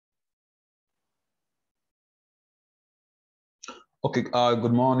Okay,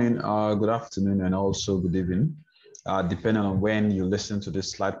 good morning, good afternoon, and also good evening, depending on when you listen to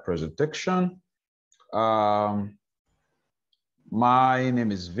this slide presentation. My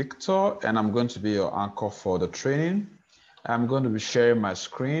name is Victor, and I'm going to be your anchor for the training. I'm going to be sharing my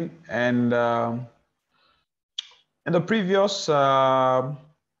screen, and in the previous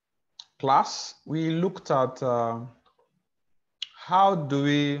class, we looked at how do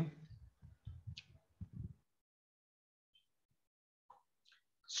we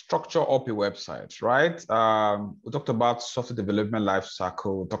structure up a website, right? We talked about software development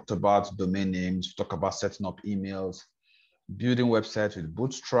lifecycle, we talked about domain names, we talked about setting up emails, building websites with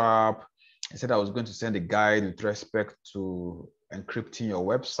Bootstrap. I said I was going to send a guide with respect to encrypting your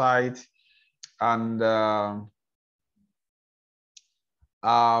website. And by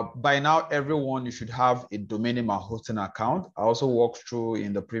now, everyone, you should have a domain name and hosting account. I also walked through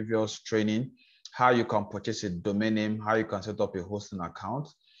in the previous training how you can purchase a domain name, how you can set up a hosting account.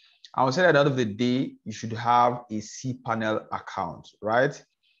 I would say at the end of the day, you should have a cPanel account, right?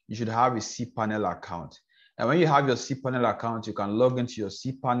 You should have a cPanel account. And when you have your cPanel account, you can log into your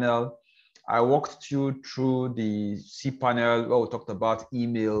cPanel. I walked you through the cPanel where we talked about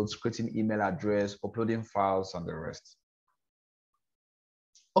emails, creating email address, uploading files, and the rest.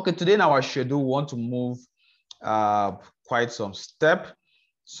 Okay, today in our schedule, we want to move quite some step.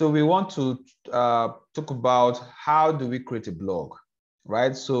 So we want to talk about how do we create a blog,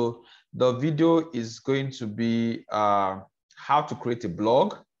 right? So the video is going to be how to create a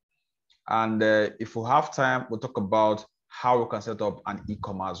blog. And if we have time, we'll talk about how we can set up an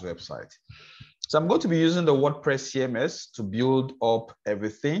e-commerce website. So I'm going to be using the WordPress CMS to build up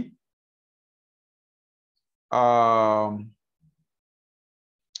everything.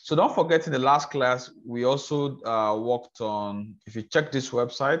 So don't forget, in the last class, we also worked on, if you check this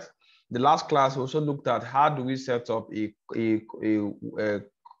website, the last class we also looked at how do we set up a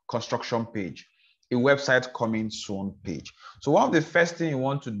construction page, a website coming soon page. So one of the first things you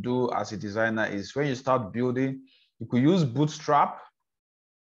want to do as a designer is when you start building, you could use Bootstrap.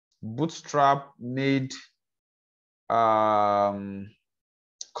 Bootstrap made coming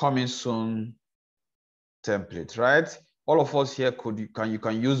soon template, right? All of us here you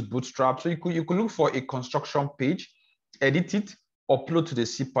can use Bootstrap. So you could look for a construction page, edit it, upload to the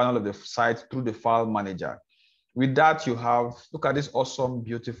cPanel of the site through the file manager. With that, you have, look at this awesome,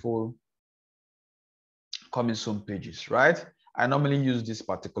 beautiful coming soon pages, right? I normally use this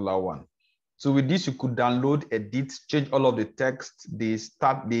particular one. So with this, you could download, edit, change all of the text. They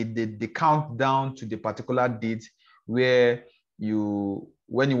count down to the particular date when you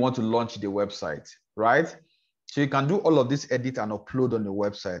want to launch the website, right? So you can do all of this edit and upload on the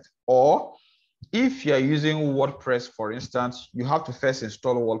website. Or if you're using WordPress, for instance, you have to first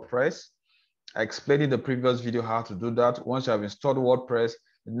install WordPress. I explained in the previous video how to do that. Once you have installed WordPress,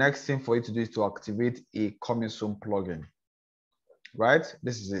 the next thing for you to do is to activate a coming soon plugin, right?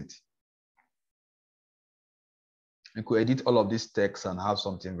 This is it. You could edit all of this text and have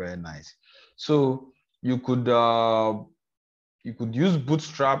something very nice. So you could use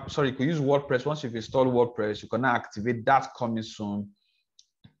Bootstrap, you could use WordPress. Once you've installed WordPress, you can now activate that coming soon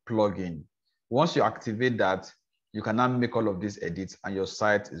plugin. Once you activate that, you can now make all of these edits and your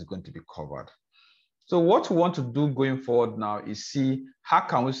site is going to be covered. So what we want to do going forward now is see how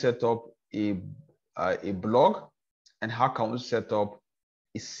can we set up a blog and how can we set up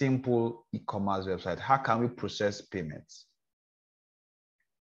a simple e-commerce website. How can we process payments?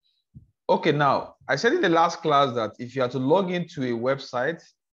 Okay, now I said in the last class that if you are to log into a website,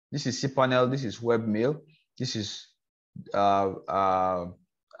 this is cPanel, this is webmail, this is the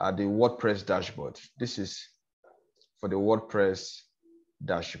WordPress dashboard. This is for the WordPress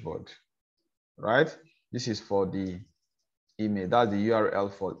dashboard, right? This is for the email. That's the URL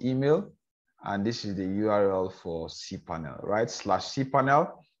for email. And this is the URL for cPanel, right?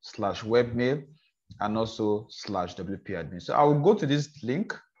 /cPanel/webmail and also /WP-admin. So I will go to this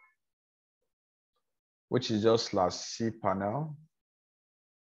link, which is just /cPanel,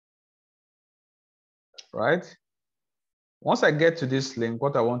 right? Once I get to this link,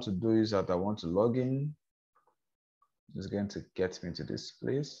 what I want to do is that I want to log in. It's going to get me to this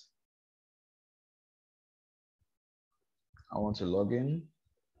place. I want to log in.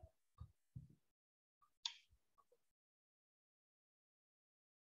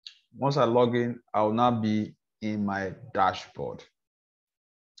 Once I log in, I will now be in my dashboard.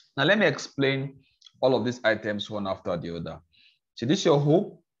 Now, let me explain all of these items one after the other. So this is your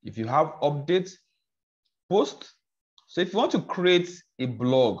home. If you have updates, post. So if you want to create a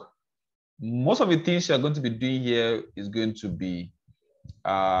blog, most of the things you're going to be doing here is going to be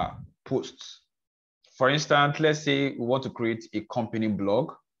posts. For instance, let's say we want to create a company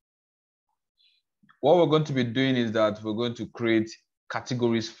blog. What we're going to be doing is that we're going to create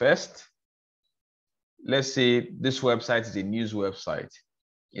categories first. Let's say this website is a news website.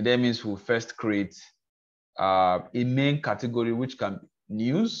 And that means we'll first create a main category, which can be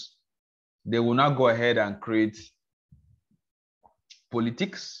news. They will now go ahead and create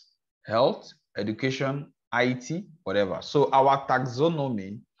politics, health, education, IT, whatever. So our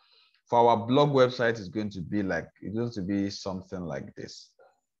taxonomy for our blog website is going to be like, it's going to be something like this.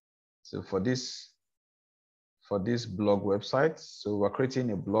 So for this blog website, so we're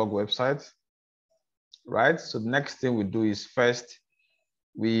creating a blog website, right? So the next thing we do is first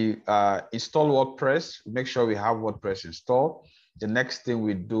we install WordPress, make sure we have WordPress installed. The next thing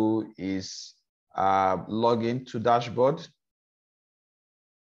we do is log into dashboard.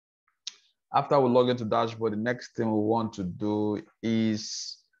 After we log into dashboard, the next thing we want to do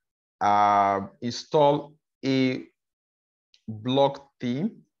is install a blog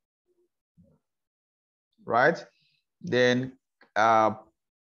theme, right? Then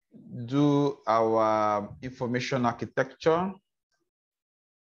do our information architecture.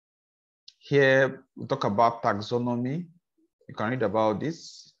 Here we talk about taxonomy. You can read about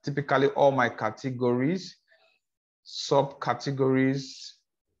this. Typically, all my categories, subcategories,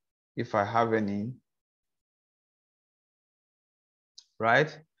 if I have any,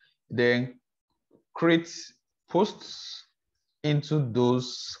 right? Then create posts into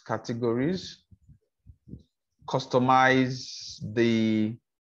those categories, customize the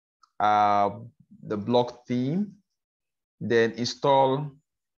blog theme, then install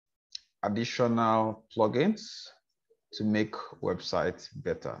additional plugins to make website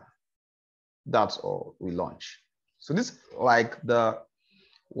better. That's all we launch. So this like the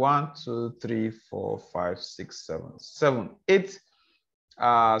 1, 2, 3, 4, 5, 6, 7, 8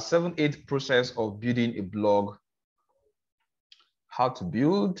 process of building a blog. How to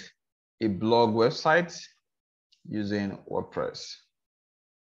build a blog website using WordPress,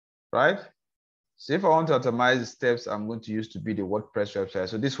 right? So if I want to automate the steps I'm going to use to build a WordPress website,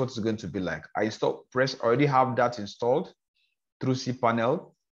 so this is what it's going to be like. I already have that installed through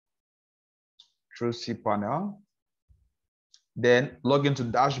cPanel. Then log into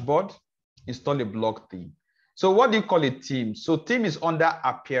dashboard, install a blog theme. So what do you call a theme? So theme is under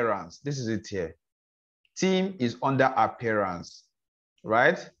appearance. This is it here. Theme is under appearance,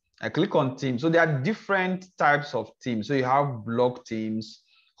 right? I click on theme. So there are different types of themes. So you have blog themes,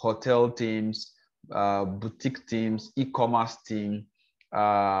 hotel themes, boutique themes, e-commerce theme.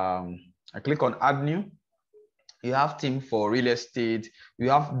 I click on add new. You have theme for real estate. You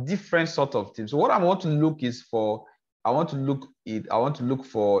have different sort of themes. So what I want to look is for, I want to look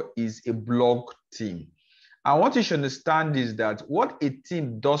for is a blog theme. And what you should understand is that what a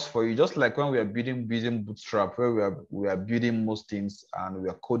theme does for you, just like when we are building Bootstrap, where we are building most things and we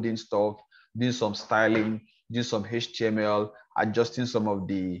are coding stuff, doing some styling, doing some HTML, adjusting some of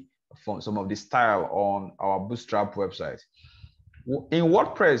the style on our Bootstrap website. In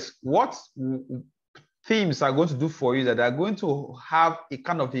WordPress, what themes are going to do for you that are going to have a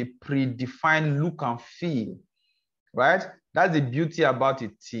kind of a predefined look and feel, right? That's the beauty about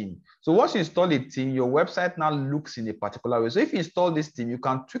a theme. So once you install a theme, your website now looks in a particular way. So if you install this theme, you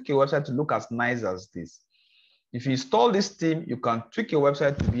can tweak your website to look as nice as this. If you install this theme, you can tweak your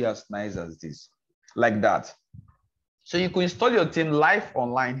website to be as nice as this, like that. So you could install your theme live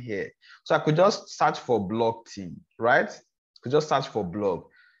online here. So I could just search for blog theme, right? I could just search for blog.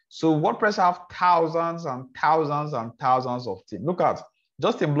 So WordPress have thousands and thousands and thousands of themes. Look at,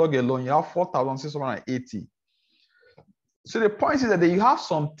 just in blog alone, you have 4,680. So the point is that you have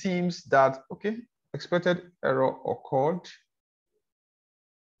some themes that, okay, expected error occurred.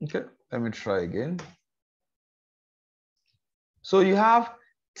 Okay, let me try again. So you have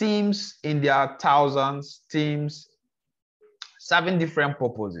themes in their thousands, themes serving different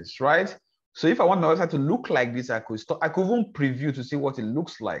purposes, right? So if I want my website to look like this, I could even preview to see what it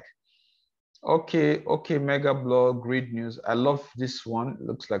looks like. Okay, mega blog, great news. I love this one. It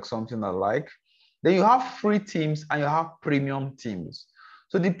looks like something I like. Then you have free themes and you have premium themes.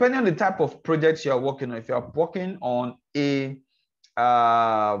 So depending on the type of projects you are working on, if you are working on a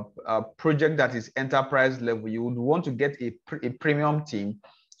project that is enterprise level, you would want to get a premium theme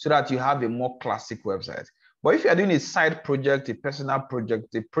so that you have a more classic website. But if you are doing a side project, a personal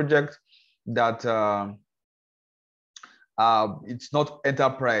project, a project that it's not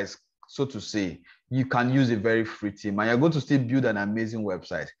enterprise, so to say, you can use a very free theme and you're going to still build an amazing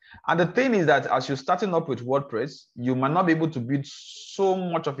website. And the thing is that as you're starting up with WordPress, you might not be able to build so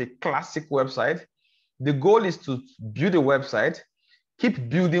much of a classic website. The goal is to build a website, keep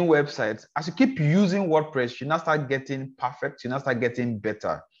building websites. As you keep using WordPress, you now start getting perfect, you now start getting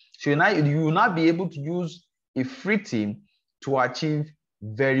better. So you will now be able to use a free theme to achieve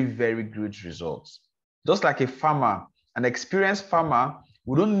very, very great results. Just like a farmer, an experienced farmer,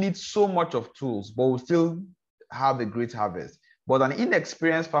 we don't need so much of tools, but we'll still have a great harvest. But an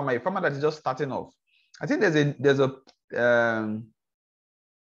inexperienced farmer, a farmer that is just starting off, I think there's a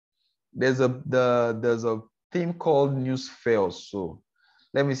theme called Newsfare. So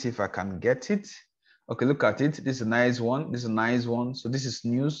let me see if I can get it. Okay, look at it. This is a nice one. This is a nice one. So this is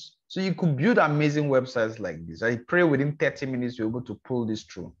news. So you could build amazing websites like this. I pray within 30 minutes you're able to pull this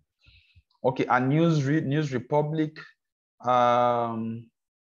through. Okay, and News Republic, Core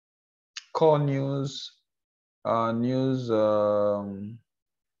News, Edu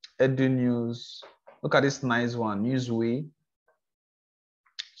News. Look at this nice one, Newsway.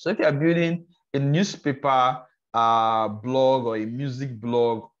 So if you are building a newspaper blog or a music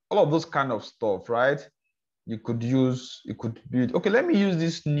blog, all of those kind of stuff, right? You could build. Okay, let me use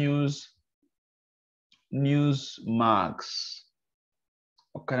this news max.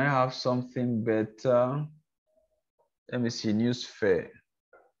 Or can I have something better? Let me see, Newsfare.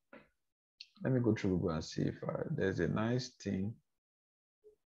 Let me go through Google and see if there's a nice thing.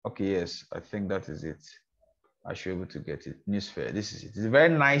 Okay, yes, I think that is it. I should be able to get it. Newsfare, this is it. It's a very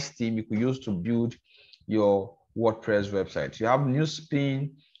nice theme you could use to build your WordPress website. You have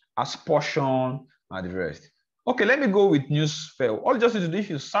Newspin, Asportion, and the rest. Okay, let me go with Newsfare. All you just need to do, if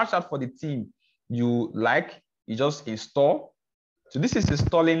you search out for the theme you like, you just install. So this is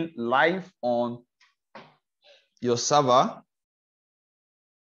installing live on your server.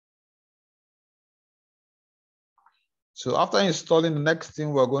 So after installing, the next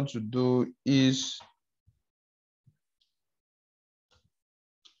thing we're going to do is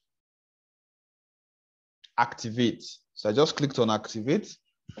activate. So I just clicked on activate.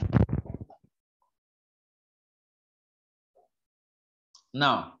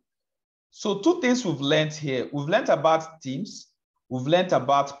 Now, so two things we've learned here. We've learned about themes, we've learned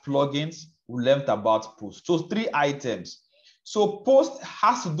about plugins, we've learned about posts. So 3 items. So post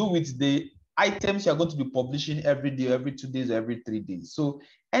has to do with the items you're going to be publishing every day, every 2 days, every 3 days. So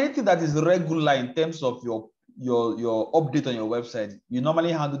anything that is regular in terms of your update on your website, you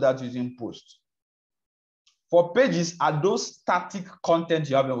normally handle that using post. For pages are those static content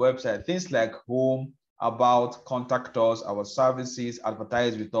you have on your website, things like home, about, contact us, our services,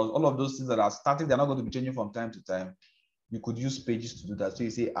 advertise with us, all of those things that are static, they're not going to be changing from time to time. You could use pages to do that. So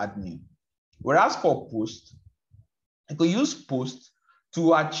you say add new. Whereas for post, you could use post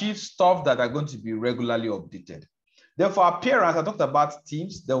to achieve stuff that are going to be regularly updated. Then for appearance, I talked about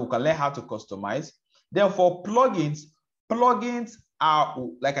themes, then we can learn how to customize. Then for plugins, plugins are,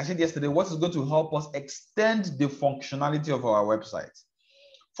 like I said yesterday, what is going to help us extend the functionality of our website.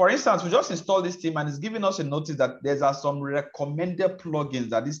 For instance, we just installed this theme and it's giving us a notice that there are some recommended plugins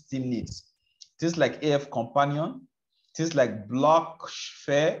that this theme needs. Things like AF Companion, things like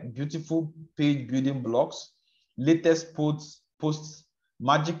Blockshare, beautiful page building blocks, latest posts,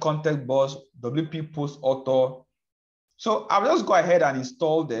 Magic Content Boss, WP Post Author. So I'll just go ahead and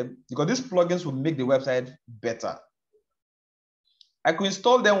install them because these plugins will make the website better. I could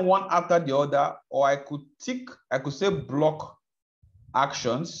install them one after the other, or I could say block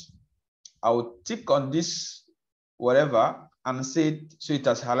actions. I will tick on this whatever and say so it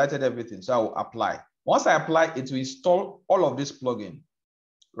has highlighted everything. So I will apply. Once I apply, it will install all of this plugin,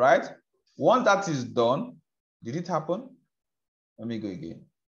 right? Once that is done, did it happen? Let me go again.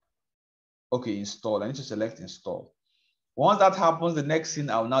 Okay, install. I need to select install. Once that happens, the next thing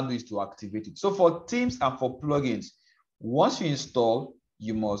I will now do is to activate it. So for themes and for plugins, once you install,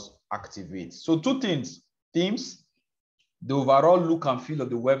 you must activate. So 2 things: themes, the overall look and feel of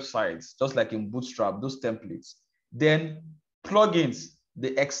the websites, just like in Bootstrap, those templates. Then plugins,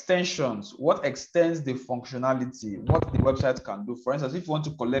 the extensions, what extends the functionality, what the website can do. For instance, if you want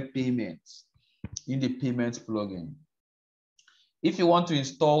to collect payments in the payments plugin. If you want to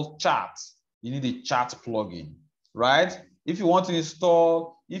install charts, you need a chart plugin, right? If you want to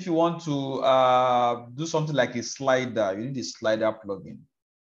do something like a slider, you need a slider plugin,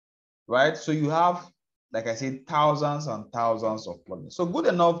 right? So you have, like I said, thousands and thousands of plugins. So good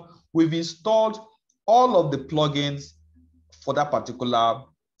enough, we've installed all of the plugins for that particular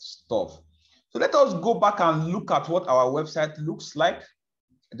stuff. So let us go back and look at what our website looks like.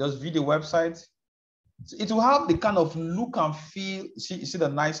 Just view the website. So it will have the kind of look and feel. You see the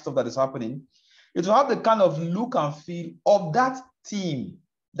nice stuff that is happening. It will have the kind of look and feel of that theme,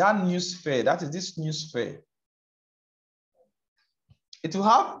 that Newsfare. That is this Newsfare. It will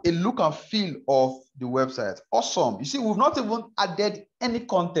have a look and feel of the website. Awesome. You see, we've not even added any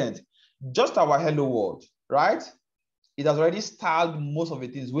content, just our hello world, right? It has already styled most of the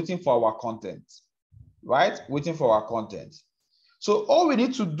things, waiting for our content, right? Waiting for our content. So all we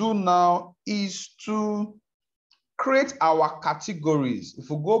need to do now is to create our categories. If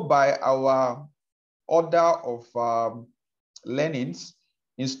we go by our order of learnings,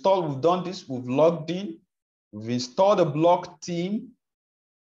 install, we've done this, we've logged in, we've installed the blog theme,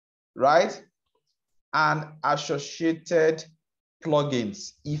 right? And associated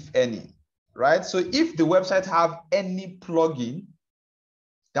plugins, if any, right? So if the website have any plugin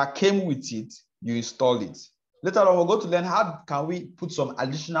that came with it, you install it. Later on, we'll go to learn how can we put some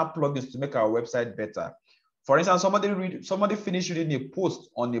additional plugins to make our website better. For instance, somebody finished reading a post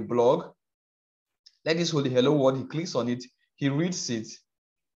on a blog. Let this hold the hello world, he clicks on it, he reads it.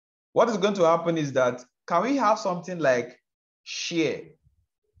 What is going to happen is that, can we have something like share?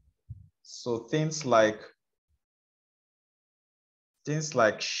 So things like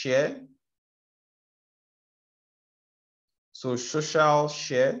share. So social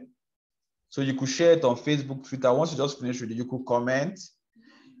share. So you could share it on Facebook, Twitter. Once you just finish reading, you could comment.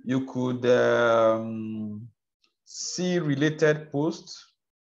 You could see related posts.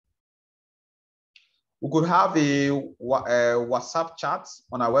 We could have a WhatsApp chat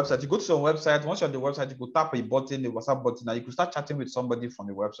on our website. You go to some website, once you're on the website, you could tap a button, the WhatsApp button, and you could start chatting with somebody from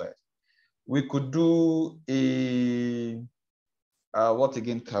the website. We could do a, what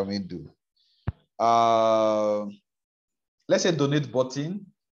again can we do? Let's say donate button,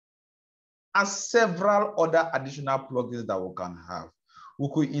 and several other additional plugins that we can have. We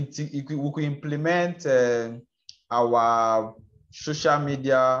could implement our social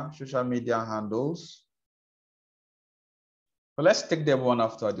media handles. But let's take them one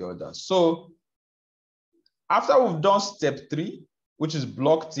after the other. So after we've done step 3, which is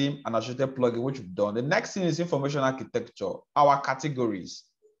blog theme and associated plugin, which we've done, the next thing is information architecture, our categories.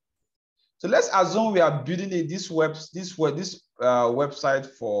 So let's assume we are building this website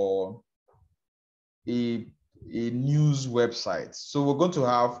for a news website. So we're going to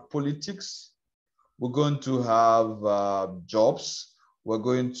have politics, we're going to have jobs, we're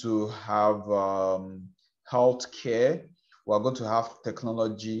going to have healthcare, we're going to have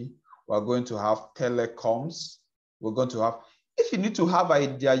technology, we're going to have telecoms, we're going to have, if you need to have an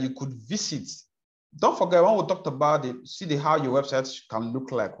idea, you could visit. Don't forget, when we talked about it, see how your website can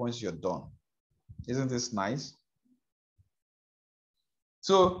look like once you're done. Isn't this nice?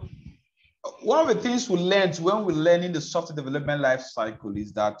 So one of the things we learned when we're learning the software development life cycle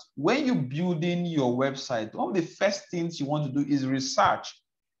is that when you're building your website, one of the first things you want to do is research.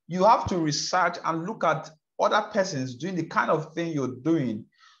 You have to research and look at other persons doing the kind of thing you're doing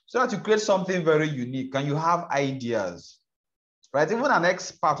so that you create something very unique and you have ideas, right? Even an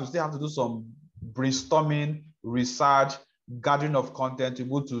expert will still have to do some brainstorming, research, gathering of content to be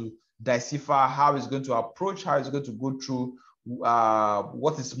able to decipher how it's going to approach, how it's going to go through,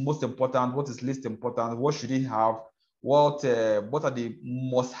 what is most important, what is least important, what should it have, what are the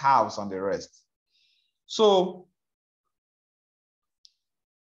must-haves and the rest. So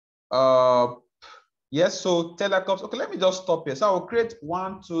yes, so telecoms. Okay, let me just stop here. So I will create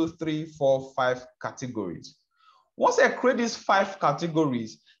 1, 2, 3, 4, 5 categories. Once I create these 5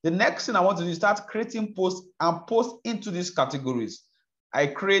 categories, the next thing I want to do is start creating posts and post into these categories. I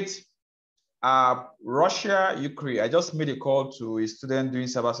create Russia, Ukraine. I just made a call to a student doing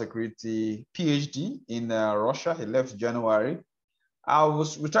cybersecurity PhD in Russia. He left January.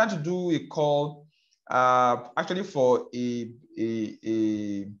 We're trying to do a call actually for a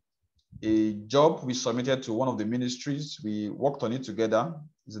job we submitted to one of the ministries. We worked on it together.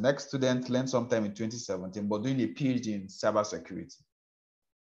 The next student learned sometime in 2017, but doing a PhD in cybersecurity.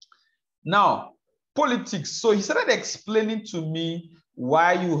 Now, politics. So he started explaining to me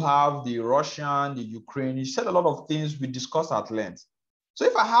why you have the Russian, the Ukraine. He said a lot of things we discussed at length. So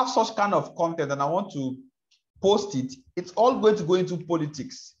if I have such kind of content and I want to post it, it's all going to go into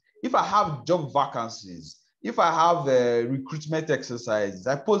politics. If I have job vacancies, if I have recruitment exercises,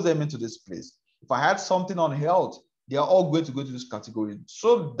 I post them into this place. If I had something on health, they are all going to go to this category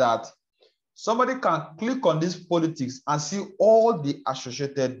so that somebody can click on this politics and see all the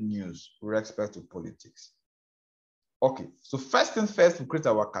associated news with respect to politics. Okay, so first thing first, we create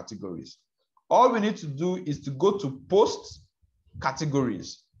our categories. All we need to do is to go to post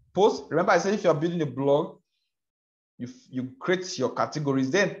categories. Post, remember I said if you're building a blog, you create your categories,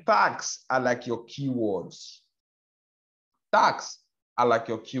 then tags are like your keywords. Tags are like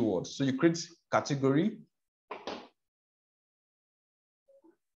your keywords. So you create category.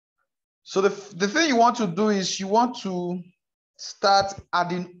 So the thing you want to do is you want to start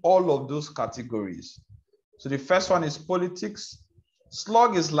adding all of those categories. So the first one is politics.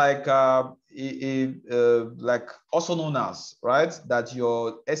 Slug is like like also known as, right? That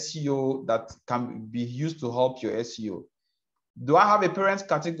your SEO that can be used to help your SEO. Do I have a parent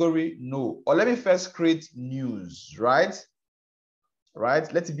category? No. Or let me first create news, right?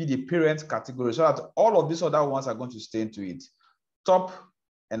 Right? Let it be the parent category so that all of these other ones are going to stay into it. Top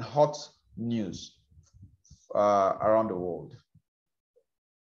and hot news around the world,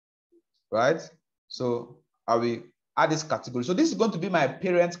 right? So I will add this category. So this is going to be my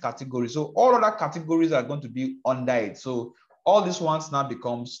parent category. So all other categories are going to be under it. So all these ones now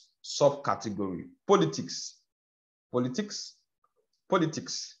becomes subcategory. Politics, politics,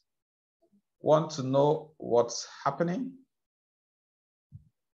 politics. Want to know what's happening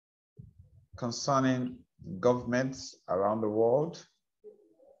concerning governments around the world?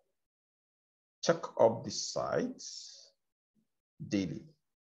 Check up the sites daily,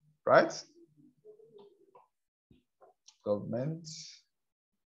 right? Government,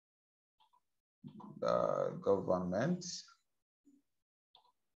 government.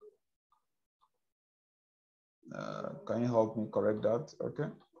 Can you help me correct that? Okay.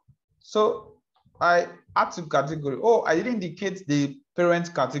 So I add to category. Oh, I didn't indicate the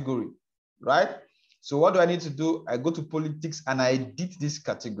parent category, right? So what do I need to do? I go to politics and I edit this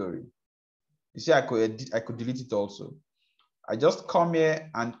category. You see, I could delete it also. I just come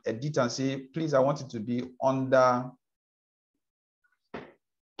here and edit and say, please, I want it to be under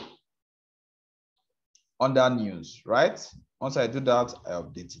news, right? Once I do that, I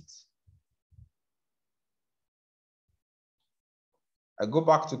update it. I go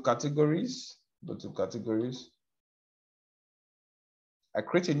back to categories, go to categories. I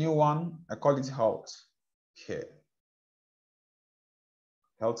create a new one. I call it health care.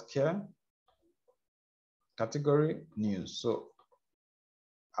 Healthcare, category, news. So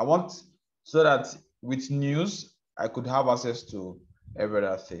I want so that with news, I could have access to every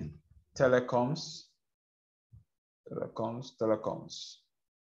other thing. Telecoms,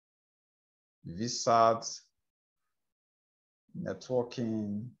 VSAT,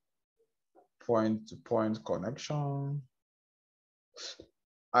 networking, point-to-point connection,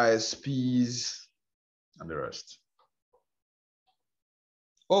 ISPs, and the rest.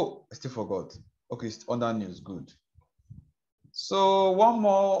 Oh, I still forgot. Okay, it's under news, good. So one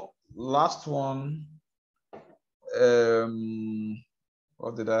more, last one.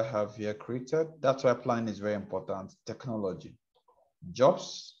 What did I have here created? That's why planning is very important. Technology,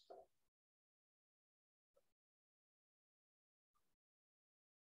 jobs,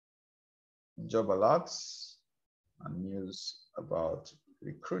 job alerts, and news about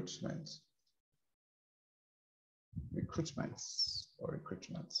recruitments,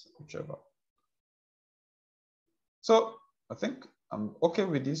 whichever. So I think I'm okay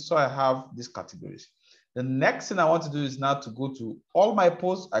with this. So I have these categories. The next thing I want to do is now to go to all my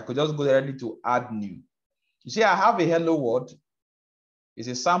posts. I could just go directly to add new. You see, I have a hello world. It's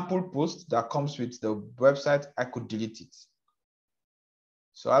a sample post that comes with the website. I could delete it.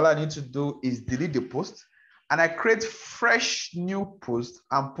 So all I need to do is delete the post and I create fresh new post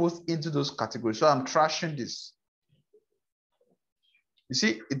and post into those categories. So I'm trashing this. You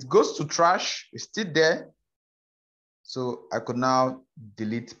see, it goes to trash, it's still there. So I could now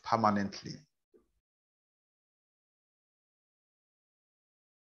delete permanently.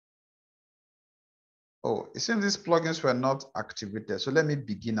 Oh, it seems these plugins were not activated. So let me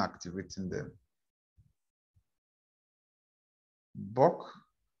begin activating them. Book,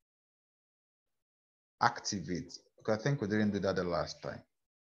 activate. Okay, I think we didn't do that the last time.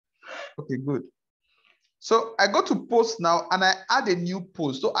 Okay, good. So I go to post now and I add a new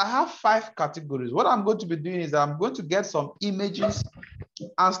post. So I have 5 categories. What I'm going to be doing is I'm going to get some images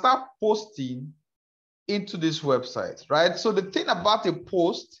and start posting into this website, right? So the thing about a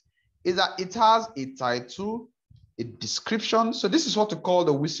post is that it has a title, a description. So this is what we call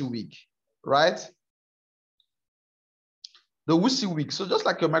the WYSIWYG, right? The WYSIWYG. So just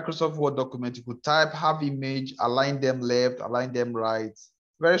like your Microsoft Word document, you could type, have image, align them left, align them right.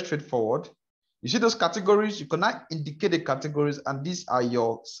 Very straightforward. You see those categories, you can now indicate the categories, and these are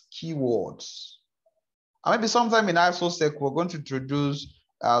your keywords. And maybe sometime in ISOSEC, we're going to introduce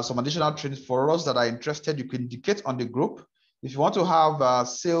some additional trainings for us that are interested. You can indicate on the group. If you want to have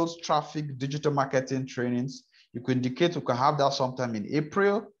sales, traffic, digital marketing trainings, you can indicate we can have that sometime in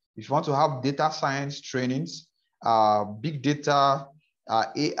April. If you want to have data science trainings, big data,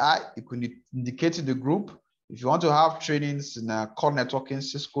 AI, you can indicate in the group. If you want to have trainings in core networking,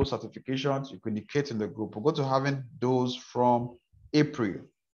 Cisco certifications, you can indicate in the group. We're going to having those from April.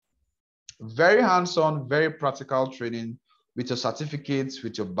 Very hands-on, very practical training with your certificates,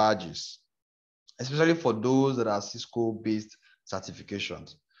 with your badges, especially for those that are Cisco-based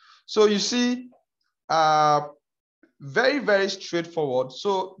certifications. So you see, very, very straightforward.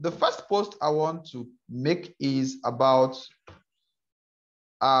 So the first post I want to make is about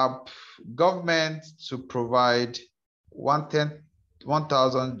government to provide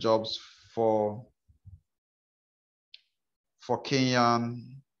 1,000 jobs for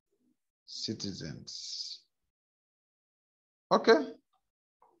Kenyan citizens. Okay.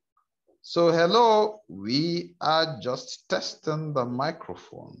 So hello, we are just testing the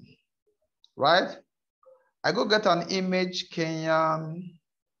microphone, right? I go get an image, Kenyan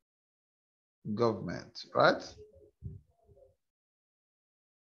government, right?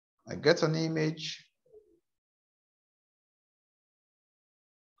 I get an image.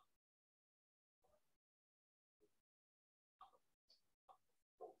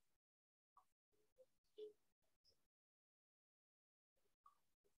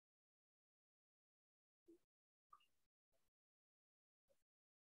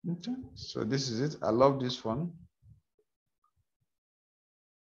 Okay, so this is it. I love this one.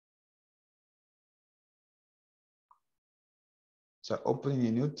 So opening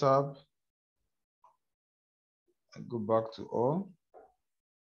a new tab. I go back to all.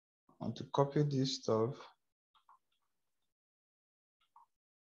 I want to copy this stuff.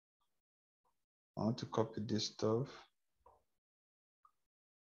 I want to copy this stuff.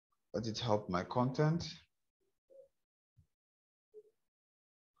 Let it help my content.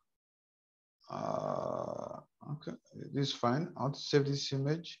 Okay, this is fine. I want to save this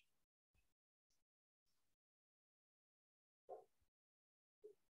image.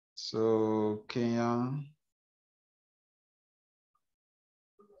 So Kenya.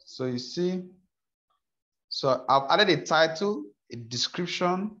 So you see, so I've added a title, a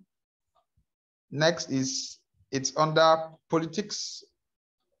description. Next is it's under politics,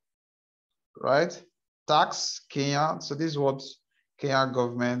 right? Tax, Kenya. So this is what Kenya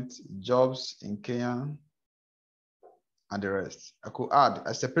government, jobs in Kenya, and the rest. I could add,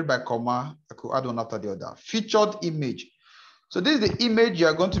 I separate by comma, I could add one after the other. Featured image. So this is the image you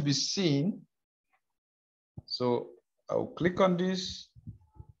are going to be seeing. So I'll click on this.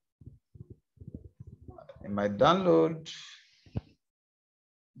 In my download,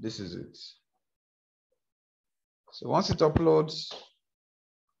 this is it. So once it uploads,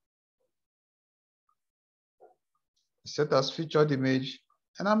 set as featured image,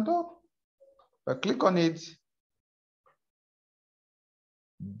 and I'm done. If I click on it,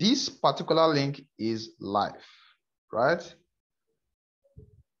 this particular link is live, right?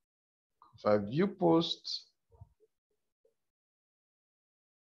 If I view post,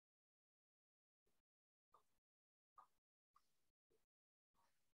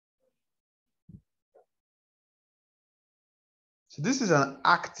 so this is an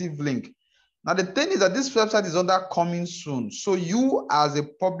active link. Now the thing is that this website is under coming soon. So you as a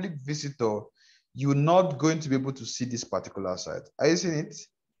public visitor, you're not going to be able to see this particular site. Are you seeing it?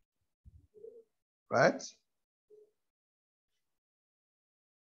 Right?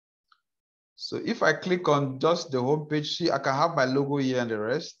 So if I click on just the home page, see, I can have my logo here and the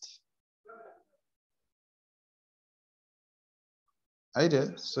rest. Are you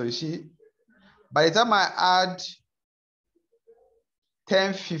there? So you see, by the time I add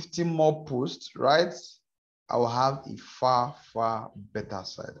 10, 15 more posts, right? I will have a far, far better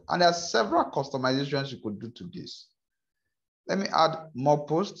site. And there are several customizations you could do to this. Let me add more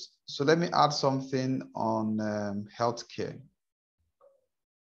posts. So let me add something on healthcare.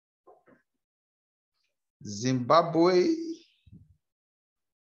 Zimbabwe.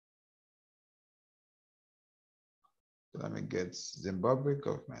 Let me get Zimbabwe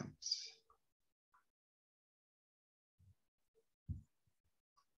government.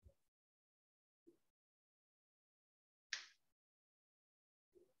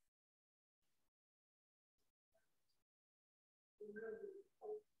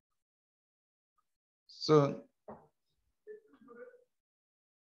 So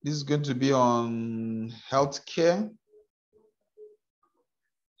this is going to be on healthcare.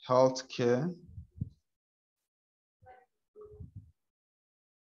 Healthcare.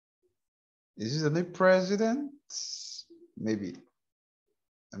 Is this a new president? Maybe.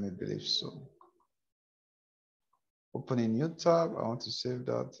 Let me believe so. Open a new tab. I want to save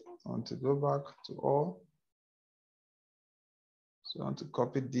that. I want to go back to all. So I want to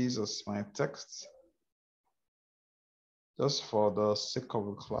copy this as my text. Just for the sake of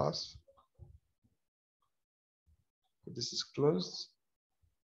the class. This is closed.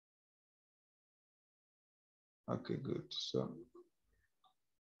 Okay, good. So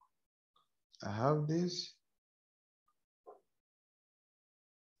I have this.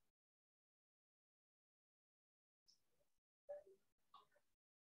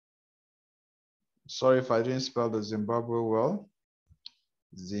 Sorry if I didn't spell the Zimbabwe well.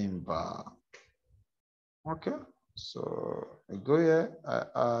 Zimbabwe. Okay, so I go here, I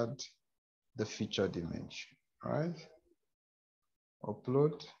add the featured image, right?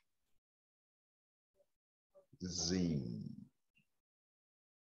 Upload, Zim.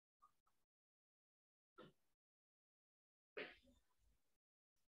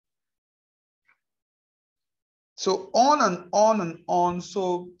 So on and on and on.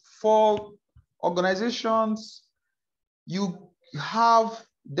 So for organizations, you have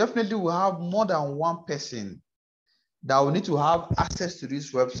definitely will have more than one person that will need to have access to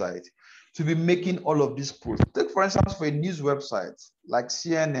this website to be making all of these posts. Take for instance, for a news website like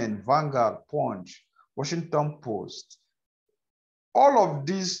CNN, Vanguard, Punch, Washington Post, all of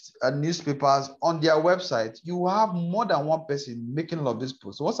these newspapers on their website, you have more than one person making all of these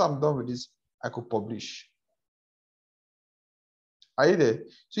posts. So once I'm done with this, I could publish. Are you there?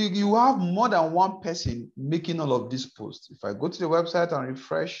 So you have more than one person making all of these posts. If I go to the website and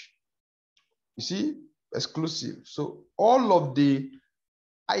refresh, you see, exclusive. So all of the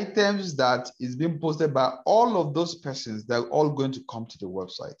items that is being posted by all of those persons, they're all going to come to the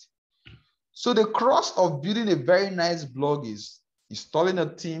website. So the cross of building a very nice blog is installing a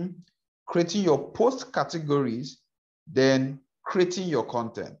theme, creating your post categories, then creating your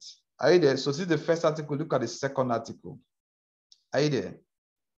content. Are you there? So see the first article, look at the second article. Are you there?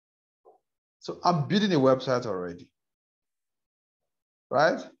 So I'm building a website already,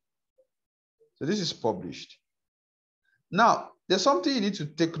 right? So this is published. Now, there's something you need to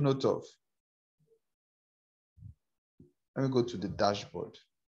take note of. Let me go to the dashboard.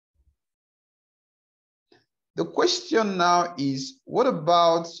 The question now is, what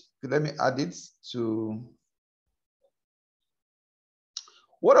about, let me add it to,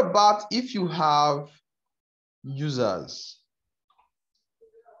 what about if you have users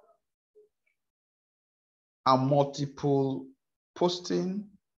and multiple posts, what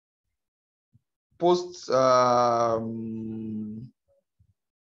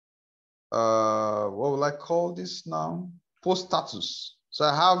will I call this now? Post status. So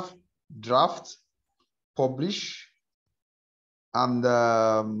I have draft, publish, and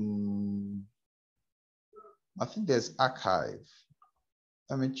I think there's archive.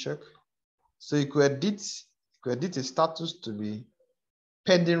 Let me check. So you could edit a status to be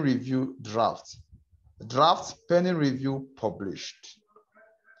pending review draft. Draft, pending review, published.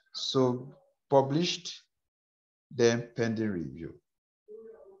 So published, then pending review.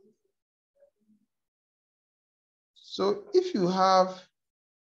 So if you have,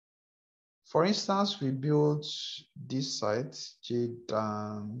 for instance, we built this site,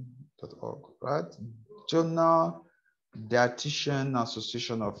 jdan.org, right? Journal Dietitian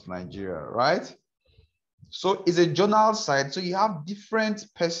Association of Nigeria, right? So it's a journal site. So you have different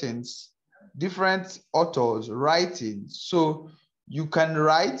persons, different authors writing. So you can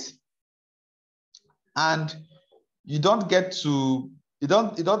write and you don't get to, it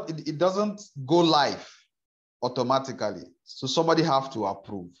doesn't go live automatically. So somebody have to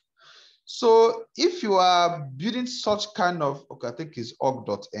approve. So if you are building such kind of, okay, I think it's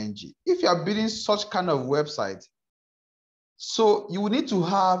org.ng. If you are building such kind of website, so you will need to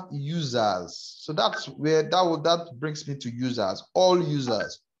have users. So that's where that brings me to users, all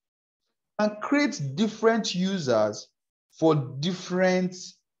users. And create different users for different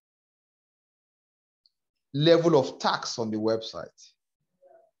level of tax on the website.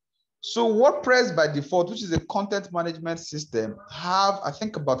 So WordPress by default, which is a content management system, have I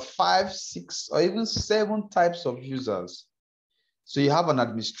think about 5, 6, or even 7 types of users. So you have an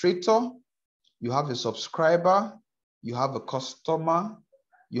administrator, you have a subscriber, you have a customer,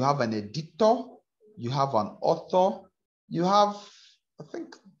 you have an editor, you have an author, you have, I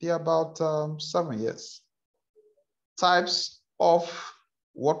think they're about 7 years. Types of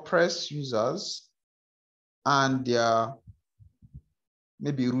WordPress users and their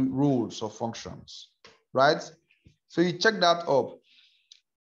maybe rules or functions, right? So you check that up.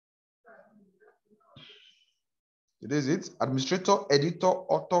 It is it, administrator, editor,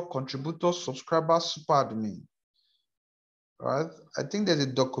 author, contributor, subscriber, super admin. Right? I think there's a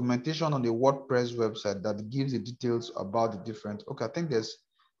documentation on the WordPress website that gives the details about the different. Okay, I think there's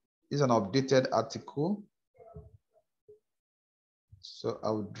an updated article. So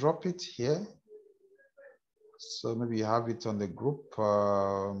I will drop it here. So maybe you have it on the group.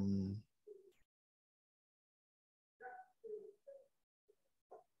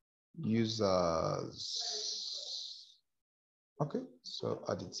 Users. Okay, so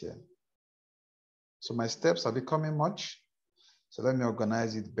add it here. So my steps are becoming much. So let me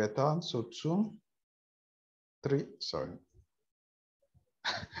organize it better. So 2, 3, sorry.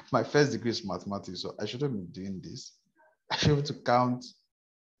 My first degree is mathematics, so I shouldn't be doing this. I should be able to count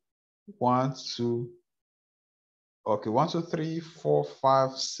 1, 2, okay, 1, 2, 3, 4,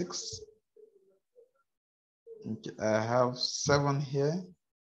 5, 6. Okay, I have 7 here.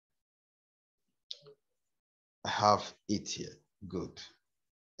 I have 8 here. Good.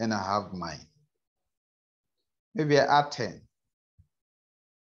 And I have 9. Maybe I add 10.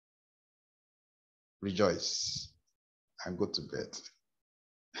 Rejoice and go to bed.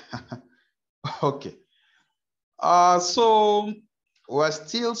 Okay. So we're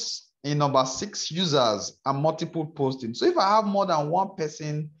still in number 6, users and multiple posting. So if I have more than one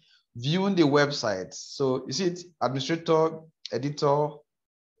person viewing the website, so you see it, administrator, editor,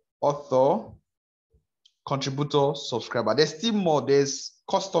 author, contributor, subscriber. There's still more. There's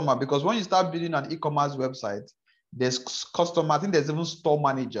customer, because when you start building an e-commerce website, there's customer. I think there's even store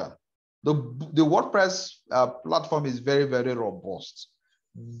manager. The WordPress platform is very, very robust.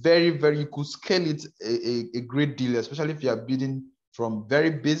 Very, very, you could scale it a great deal, especially if you are building from very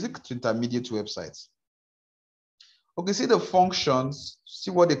basic to intermediate websites. Okay, see the functions,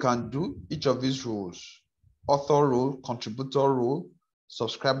 see what they can do, each of these roles: author role, contributor role,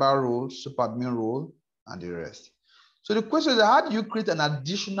 subscriber role, super admin role, and the rest. So the question is, how do you create an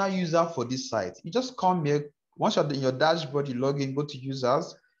additional user for this site? You just come here, once you're in your dashboard, you log in, go to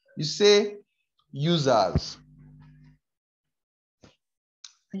users, you say users,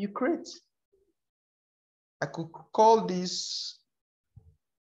 and you create. I could call this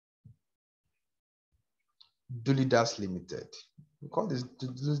Dulidas Limited. We call this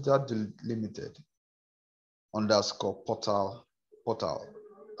Dulidas Limited _ portal.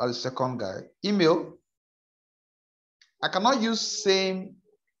 That's the second guy. Email. I cannot use same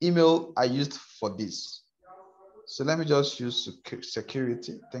email I used for this. So let me just use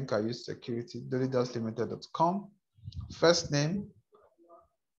security. I think I use security, dulidaslimited.com. First name,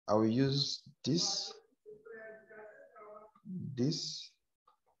 I will use this.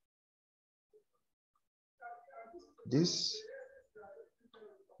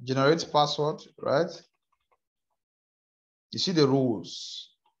 Generate password, right? You see the rules,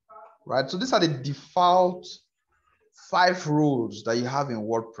 right? So these are the default 5 rules that you have in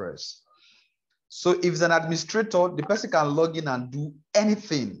WordPress. So if it's an administrator, the person can log in and do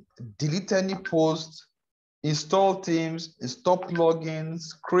anything, delete any post, install themes, install plugins,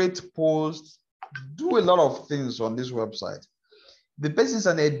 create posts, do a lot of things on this website. The person is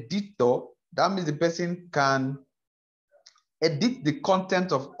an editor. That means the person can edit the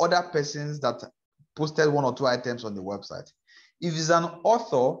content of other persons that posted 1 or 2 items on the website. If it's an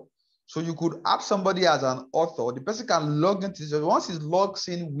author, so you could add somebody as an author, the person can log into this. Once he logs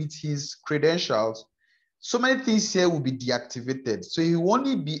in with his credentials, so many things here will be deactivated. So he will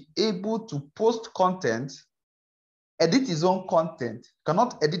only be able to post content, edit his own content,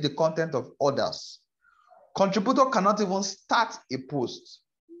 cannot edit the content of others. Contributor cannot even start a post.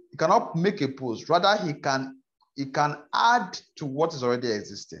 He cannot make a post. Rather, he can add to what is already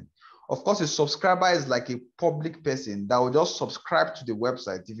existing. Of course, a subscriber is like a public person that will just subscribe to the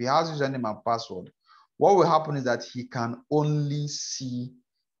website. If he has username and password, what will happen is that he can only see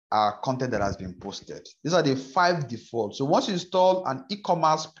content that has been posted. These are the 5 defaults. So once you install an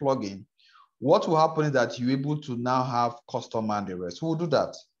e-commerce plugin, what will happen is that you're able to now have customer and the rest. We'll do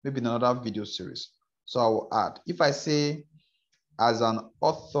that maybe in another video series. So I will add, if I say as an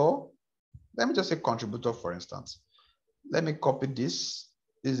author, let me just say contributor, for instance. Let me copy this.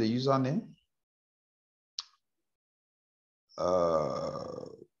 This is the username.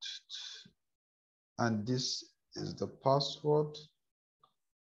 And this is the password.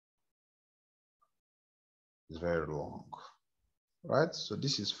 It's very long, right? So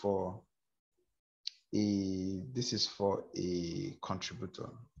this is for a contributor.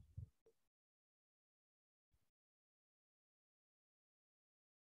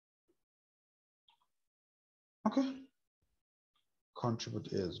 Okay. Contribute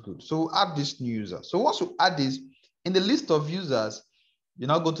is good. So we'll add this new user. So once you add this, in the list of users, you're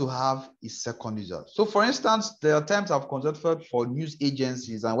not going to have a second user. So for instance, there are times I've consulted for news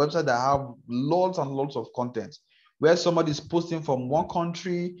agencies and websites that have lots and lots of content, where somebody is posting from one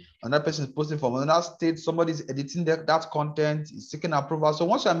country, another person is posting from another state, somebody is editing that content, is seeking approval. So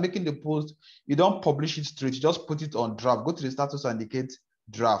once you're making the post, you don't publish it straight, you just put it on draft, go to the status and indicate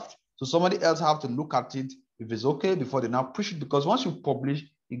draft. So somebody else have to look at it if it's okay before they now push it, because once you publish,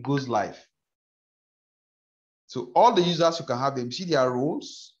 it goes live. So all the users, you can have them see their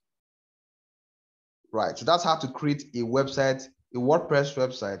roles, right? So that's how to create a website, a WordPress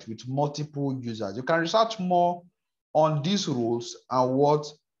website with multiple users. You can research more on these rules and what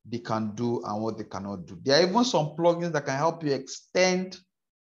they can do and what they cannot do. There are even some plugins that can help you extend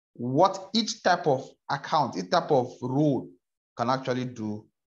what each type of account, each type of role can actually do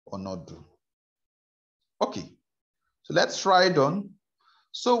or not do. Okay, so let's try it on.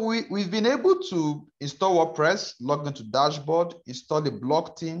 So we've been able to install WordPress, log into dashboard, install the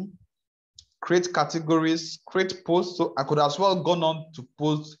blog theme, create categories, create posts. So I could as well gone on to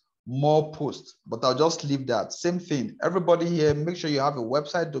post more posts, but I'll just leave that. Same thing. Everybody here, make sure you have a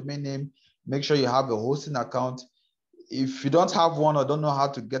website domain name, make sure you have a hosting account. If you don't have one or don't know how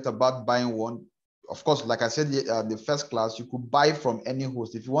to get about buying one, of course, like I said in the first class, you could buy from any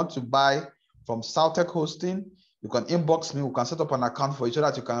host. If you want to buy from Southtech Hosting, you can inbox me. We can set up an account for you so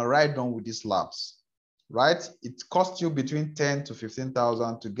that you can ride on with these labs, right? It costs you between 10 to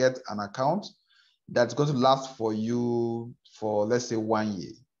 15,000 to get an account that's going to last for you for, let's say, 1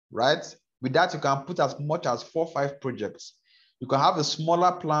 year, right? With that, you can put as much as 4 or 5 projects. You can have a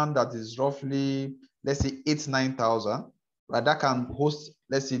smaller plan that is roughly, let's say, 8,000-9,000, right? That can host,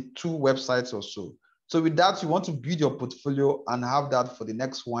 let's say, 2 websites or so. So with that, you want to build your portfolio and have that for the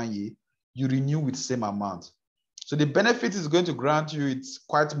next 1 year, you renew with the same amount. So the benefit is going to grant you, it's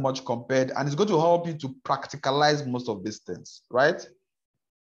quite much compared, and it's going to help you to practicalize most of these things, right?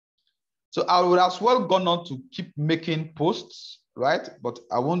 So I would as well gone on to keep making posts, right? But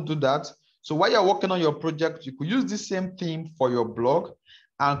I won't do that. So while you're working on your project, you could use the same theme for your blog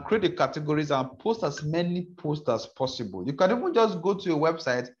and create the categories and post as many posts as possible. You can even just go to a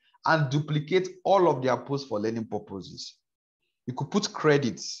website and duplicate all of their posts for learning purposes. You could put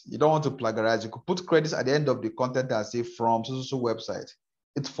credits. You don't want to plagiarize. You could put credits at the end of the content that say from so website.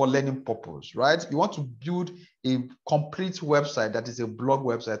 It's for learning purpose, right? You want to build a complete website that is a blog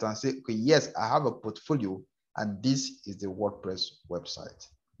website and say, okay, yes, I have a portfolio and this is the WordPress website.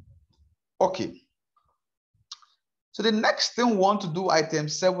 Okay. So the next thing we want to do, item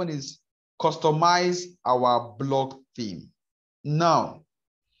 7, is customize our blog theme. Now,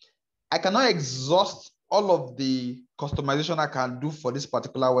 I cannot exhaust all of the customization I can do for this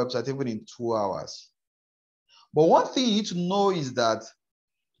particular website even in 2 hours. But one thing you need to know is that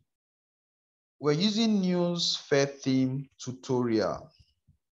we're using Newsfare theme tutorial,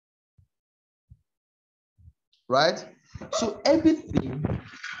 right? So everything,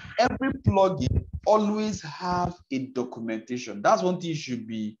 every plugin always have a documentation. That's one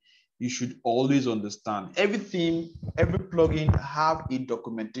thing you should always understand. Everything, every plugin have a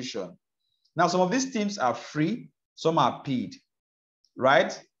documentation. Now, some of these themes are free, some are paid,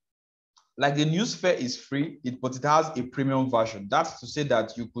 right? Like the Newsfare is free, but it has a premium version. That's to say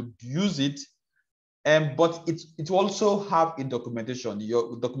that you could use it, but it also have a documentation.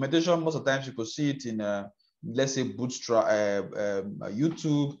 Your documentation, most of the times you could see it in, let's say, Bootstrap,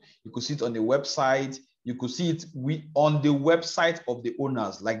 YouTube. You could see it on the website. You could see it on the website of the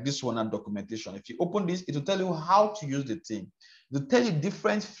owners, like this one, and documentation. If you open this, it will tell you how to use the theme. It will tell you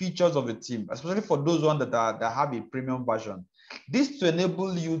different features of the theme, especially for those ones that have a premium version. This to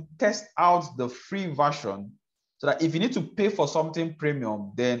enable you test out the free version, so that if you need to pay for something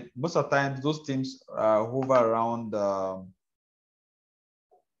premium, then most of the time those themes hover around $30,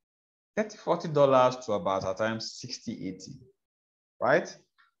 $40 to about at times $60, $80, right?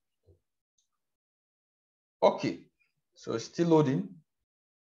 Okay, so it's still loading.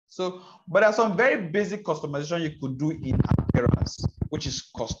 So, but there's some very basic customization you could do in appearance, which is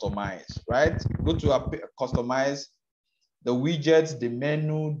customize, right? Go to customize the widgets, the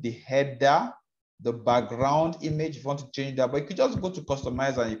menu, the header, the background image if you want to change that, but you could just go to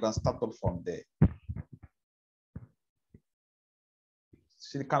customize and you can start up from there.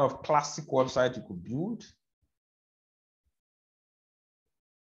 See the kind of classic website you could build.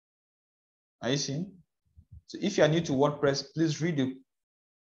 Are you seeing? So if you are new to WordPress, please read the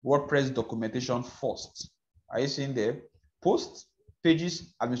WordPress documentation first. Are you seeing there? Posts,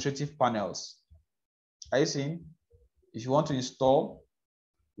 pages, administrative panels. Are you seeing? If you want to install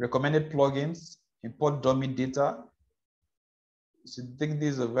recommended plugins, import dummy data. So I think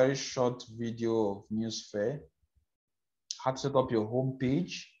this is a very short video of Newsfare. How to set up your home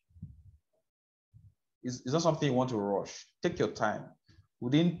page. It's not something you want to rush. Take your time.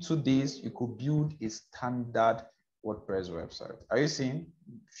 Within 2 days, you could build a standard WordPress website. Are you seeing?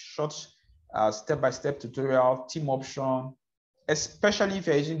 Short step-by-step tutorial, theme option, especially if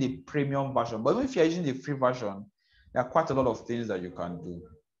you're using the premium version. But even if you're using the free version, there are quite a lot of things that you can do.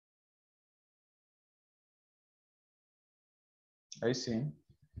 Are you seeing?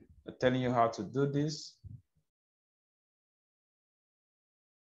 They're telling you how to do this.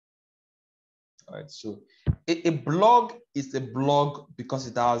 All right, so a blog is a blog because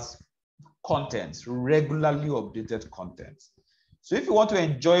it has content, regularly updated content. So if you want to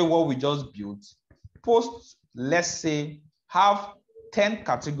enjoy what we just built, post, let's say, have 10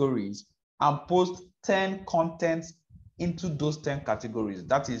 categories and post 10 contents into those 10 categories.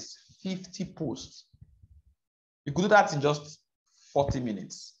 That is 50 posts. You could do that in just 40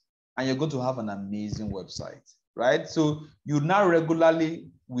 minutes and you're going to have an amazing website, right? So you now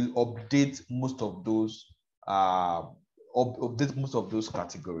regularly will update most of those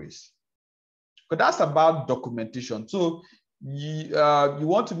categories. But that's about documentation. So you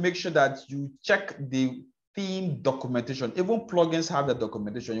want to make sure that you check the theme documentation. Even plugins have the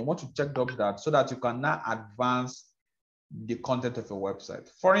documentation. You want to check that so that you can now advance the content of your website.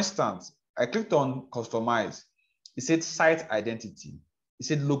 For instance, I clicked on customize. It said site identity. It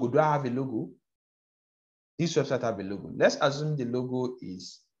said logo. Do I have a logo? This website have a logo. Let's assume the logo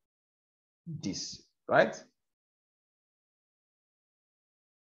is this, right?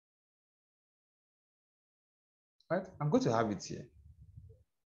 Right? I'm going to have it here.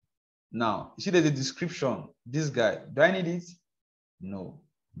 Now, you see there's a description. This guy, do I need it? No,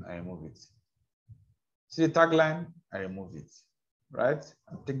 I remove it. See the tagline? I remove it, right?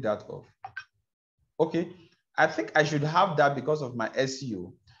 And take that off. Okay, I think I should have that because of my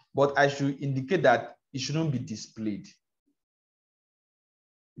SEO, but I should indicate that it shouldn't be displayed.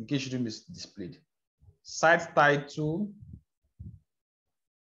 In case it shouldn't be displayed. Site title.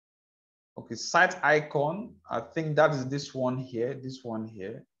 Okay, site icon. I think that is this one here, this one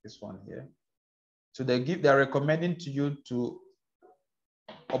here, this one here. So they're recommending to you to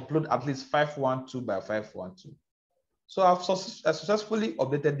upload at least 512 by 512. So I successfully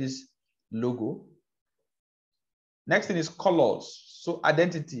updated this logo. Next thing is colors. So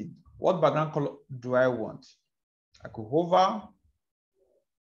identity. What background color do I want? I could hover. I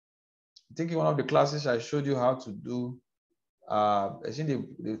think in one of the classes I showed you how to do. I think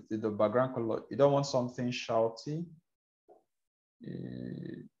the background color. You don't want something shouty,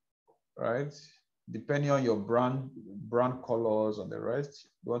 right? Depending on your brand colors and the rest,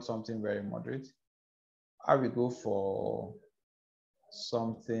 you want something very moderate. I will go for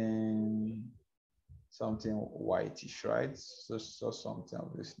something whitish, right? So something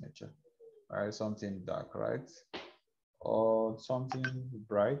of this nature, right? Something dark, right? Or something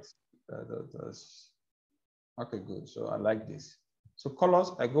bright. Okay, good. So I like this. So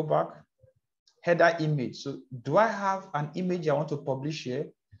colors, I go back. Header image. So do I have an image I want to publish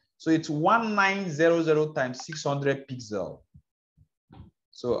here? So it's 1900 times 600 pixel.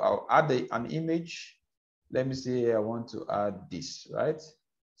 So I'll add an image. Let me say I want to add this, right?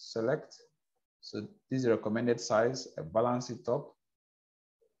 Select. So this is the recommended size. I balance it up.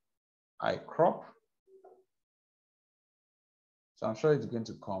 I crop. So I'm sure it's going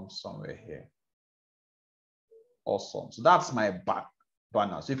to come somewhere here. Awesome. So that's my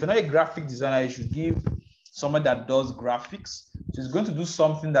banner. So if you're not a graphic designer, you should give someone that does graphics. So it's going to do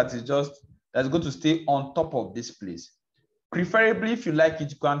something that is that's going to stay on top of this place. Preferably, if you like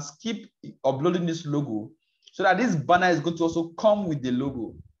it, you can skip uploading this logo so that this banner is going to also come with the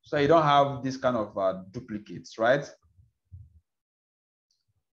logo. So you don't have this kind of duplicates, right?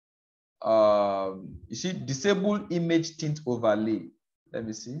 You see, disable image tint overlay. Let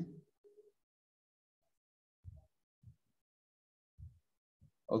me see.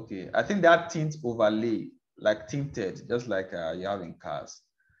 Okay, I think that tint overlay, like tinted, just like you have in cars.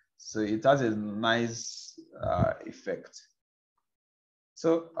 So it has a nice effect.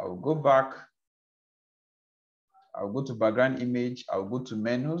 So I'll go back. I'll go to background image. I'll go to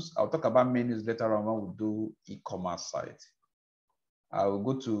menus. I'll talk about menus later on when we do e-commerce site. I will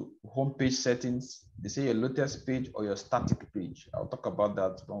go to homepage settings. They say your latest page or your static page. I'll talk about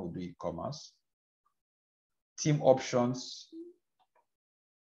that when we do e-commerce. Theme options.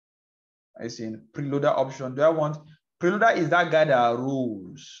 I see preloader option. Do I want preloader? Is that guy that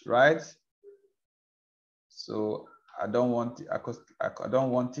rolls, right? So I don't want it. I don't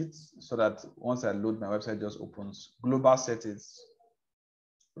want it so that once I load my website, just opens. Global settings,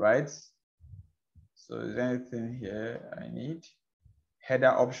 right? So is there anything here I need?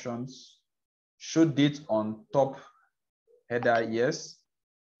 Header options. Show date on top header, yes.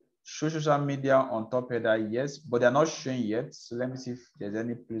 Show social media on top header, yes, but they're not showing yet. So let me see if there's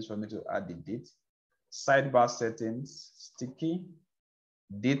any place for me to add the date. Sidebar settings, sticky,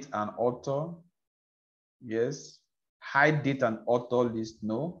 date and author, yes. Hide date and author list,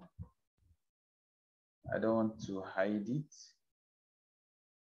 no. I don't want to hide it.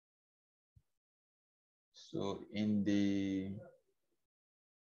 So in the,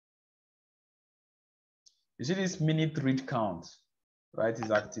 you see this minute read count, right,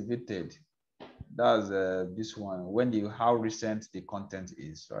 is activated. That's this one, when how recent the content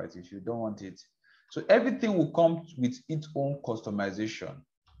is, right? If you don't want it. So everything will come with its own customization.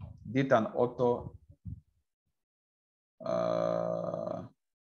 Date and author.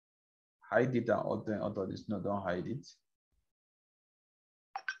 hide it and auto this. No, don't hide it.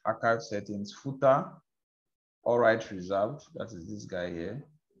 Archive settings, footer, all right reserved. That is this guy here,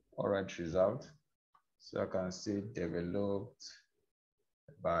 all right reserved. So I can say developed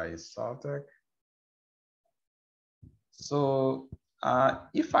by Saltec. So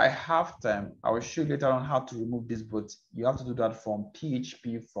if I have time, I will show you later on how to remove this, but you have to do that from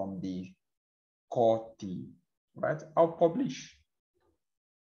PHP from the core theme, right? I'll publish.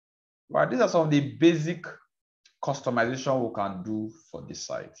 Right, these are some of the basic customization we can do for this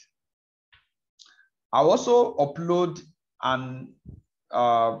site. I'll also upload an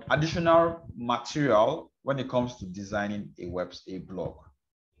additional material when it comes to designing a blog.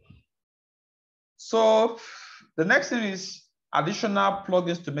 So the next thing is additional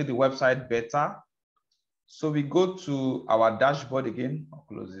plugins to make the website better. So we go to our dashboard again. I'll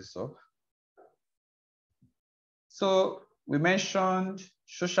close this up. So we mentioned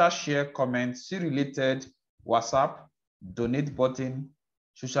social share, comments, see related, WhatsApp, donate button,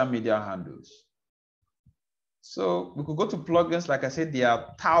 social media handles. So we could go to plugins. Like I said, there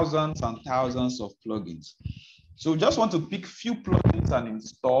are thousands and thousands of plugins. So we just want to pick few plugins and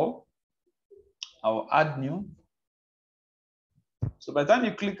install. I'll add new. So by the time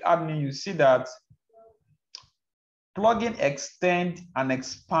you click add new, you see that plugin extend and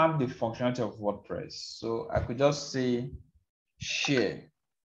expand the functionality of WordPress. So I could just say share,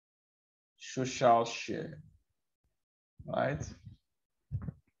 social share, right?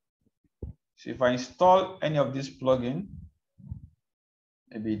 So if I install any of these plugin,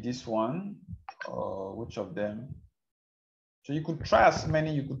 maybe this one, or which of them? So you could try as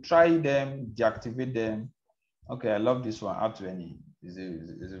many, you could try them, deactivate them. Okay, I love this one, add to any.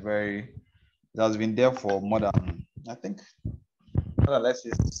 It's very, it has been there for more than, I think, let's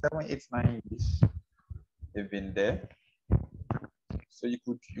say 7, 8, 9 years. They've been there. So you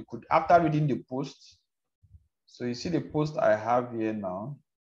could after reading the post. So you see the post I have here now.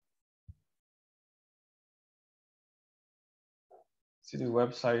 See the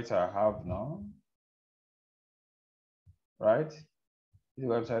website I have now, right? See the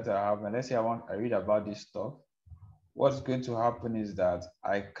website I have, and let's say I read about this stuff. What's going to happen is that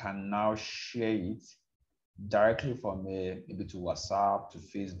I can now share it directly from maybe to WhatsApp, to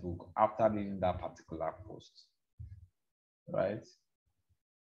Facebook after reading that particular post, right?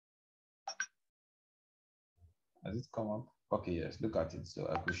 Has it come up? Okay, yes, look at it. So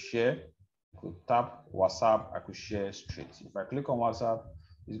I could share, I could tap WhatsApp, I could share straight. If I click on WhatsApp,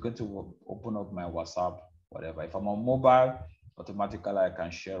 it's going to open up my WhatsApp, whatever. If I'm on mobile, automatically I can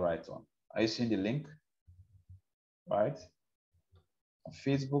share right on. Are you seeing the link? Right? On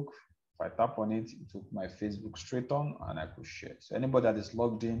Facebook, if I tap on it, it took my Facebook straight on and I could share. So anybody that is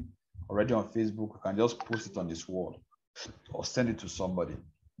logged in already on Facebook can just post it on this wall or send it to somebody.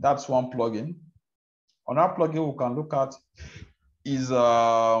 That's one plugin. Another plugin we can look at is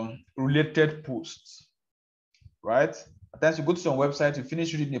related posts, right? At times you go to some website, you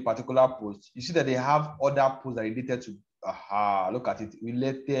finish reading a particular post, you see that they have other posts that are related to, look at it,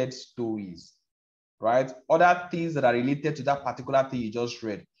 related stories, right? Other things that are related to that particular thing you just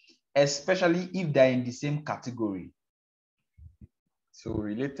read, especially if they're in the same category. So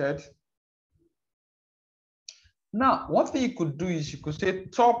related. Now, one thing you could do is you could say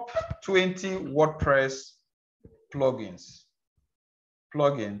top 20 WordPress plugins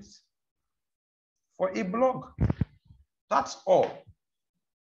for a blog. That's all.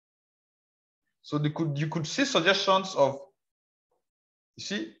 So you could see suggestions of, you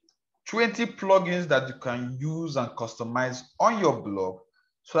see, 20 plugins that you can use and customize on your blog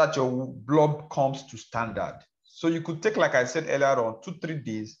so that your blog comes to standard. So you could take, like I said earlier on, 2-3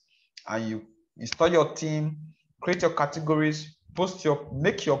 days and you install your theme, create your categories,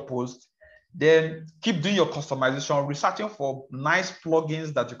 make your post, then keep doing your customization, researching for nice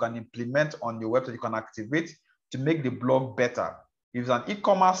plugins that you can implement on your website, you can activate to make the blog better. If it's an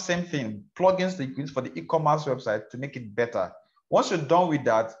e-commerce, same thing, plugins that you can use for the e-commerce website to make it better. Once you're done with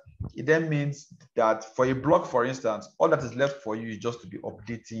that, it then means that for a blog, for instance, all that is left for you is just to be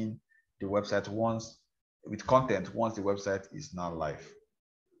updating the website with content once the website is now live.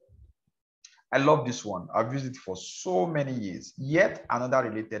 I love this one. I've used it for so many years. Yet another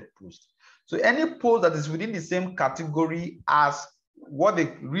related post. So any post that is within the same category as what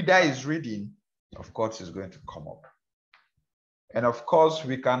the reader is reading, of course, is going to come up. And of course,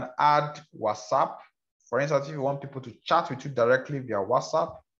 we can add WhatsApp. For instance, if you want people to chat with you directly via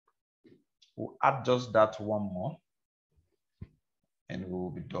WhatsApp, we'll add just that one more and we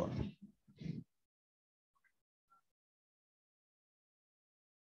will be done.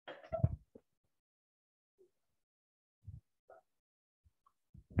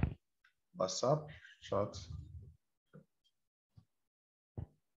 WhatsApp chat.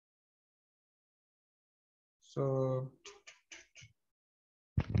 So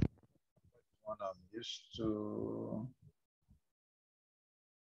one I'm used to.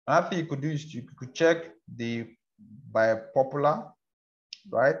 Another thing you could do is you could check the by popular,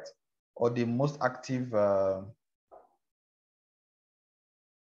 right? Or the most active oh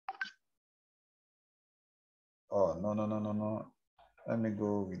no. Let me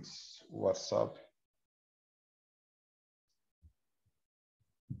go with WhatsApp.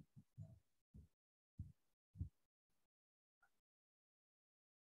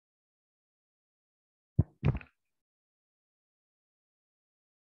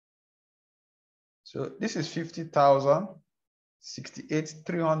 So this is 50,000, 68,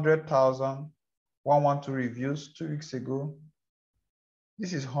 300,000, 112 reviews 2 weeks ago.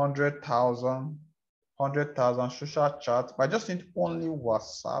 This is 100,000, 100,000 social chat, but I just need only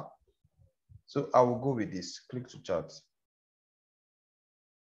WhatsApp. So I will go with this, click to chat.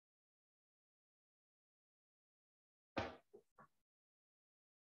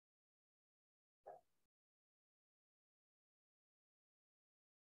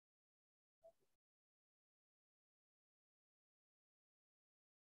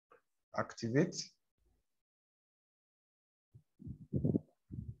 Activate.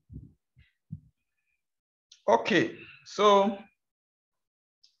 Okay, so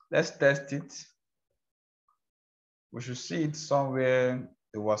let's test it. We should see it somewhere,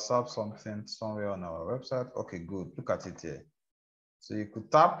 the WhatsApp something somewhere on our website. Okay, good. Look at it here. So you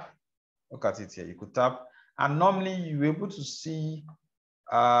could tap, look at it here. You could tap, and normally you're able to see,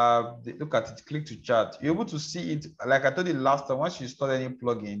 look at it, click to chat. You're able to see it, like I told you last time, once you install any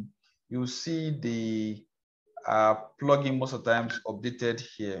plugin, you'll see the plugin most of the times updated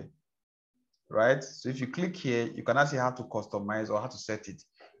here, right? So if you click here, you can actually how to customize or how to set it.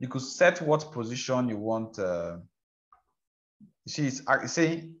 You could set what position you want. You see, it's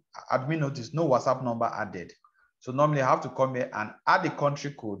saying admin notice, no WhatsApp number added. So normally I have to come here and add the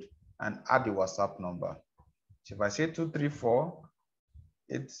country code and add the WhatsApp number. So if I say 234,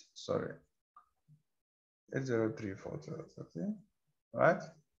 it's sorry, 8034, right?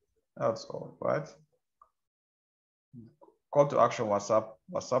 That's all, right? Call to action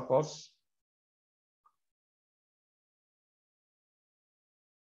WhatsApp us.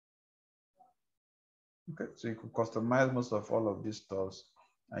 Okay, so you could customize most of all of these stuff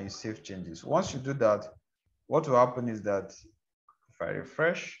and you save changes. Once you do that, what will happen is that if I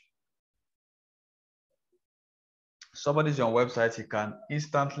refresh, somebody's on your website, he can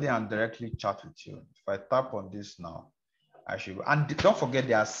instantly and directly chat with you. If I tap on this now, I should, and don't forget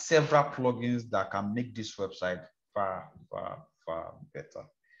there are several plugins that can make this website far better.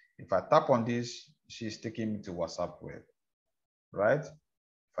 If I tap on this, she's taking me to WhatsApp web, right?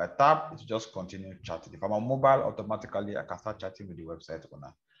 If I tap, it just continue chatting. If I'm on mobile, automatically I can start chatting with the website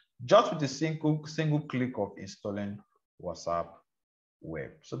owner. Just with a single click of installing WhatsApp web.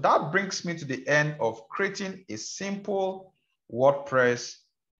 So that brings me to the end of creating a simple WordPress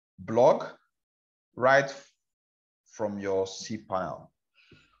blog right from your cPanel.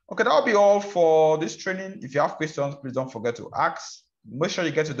 Okay, that'll be all for this training. If you have questions, please don't forget to ask. Make sure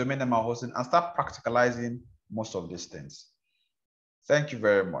you get your domain name and hosting and start practicalizing most of these things. Thank you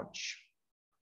very much.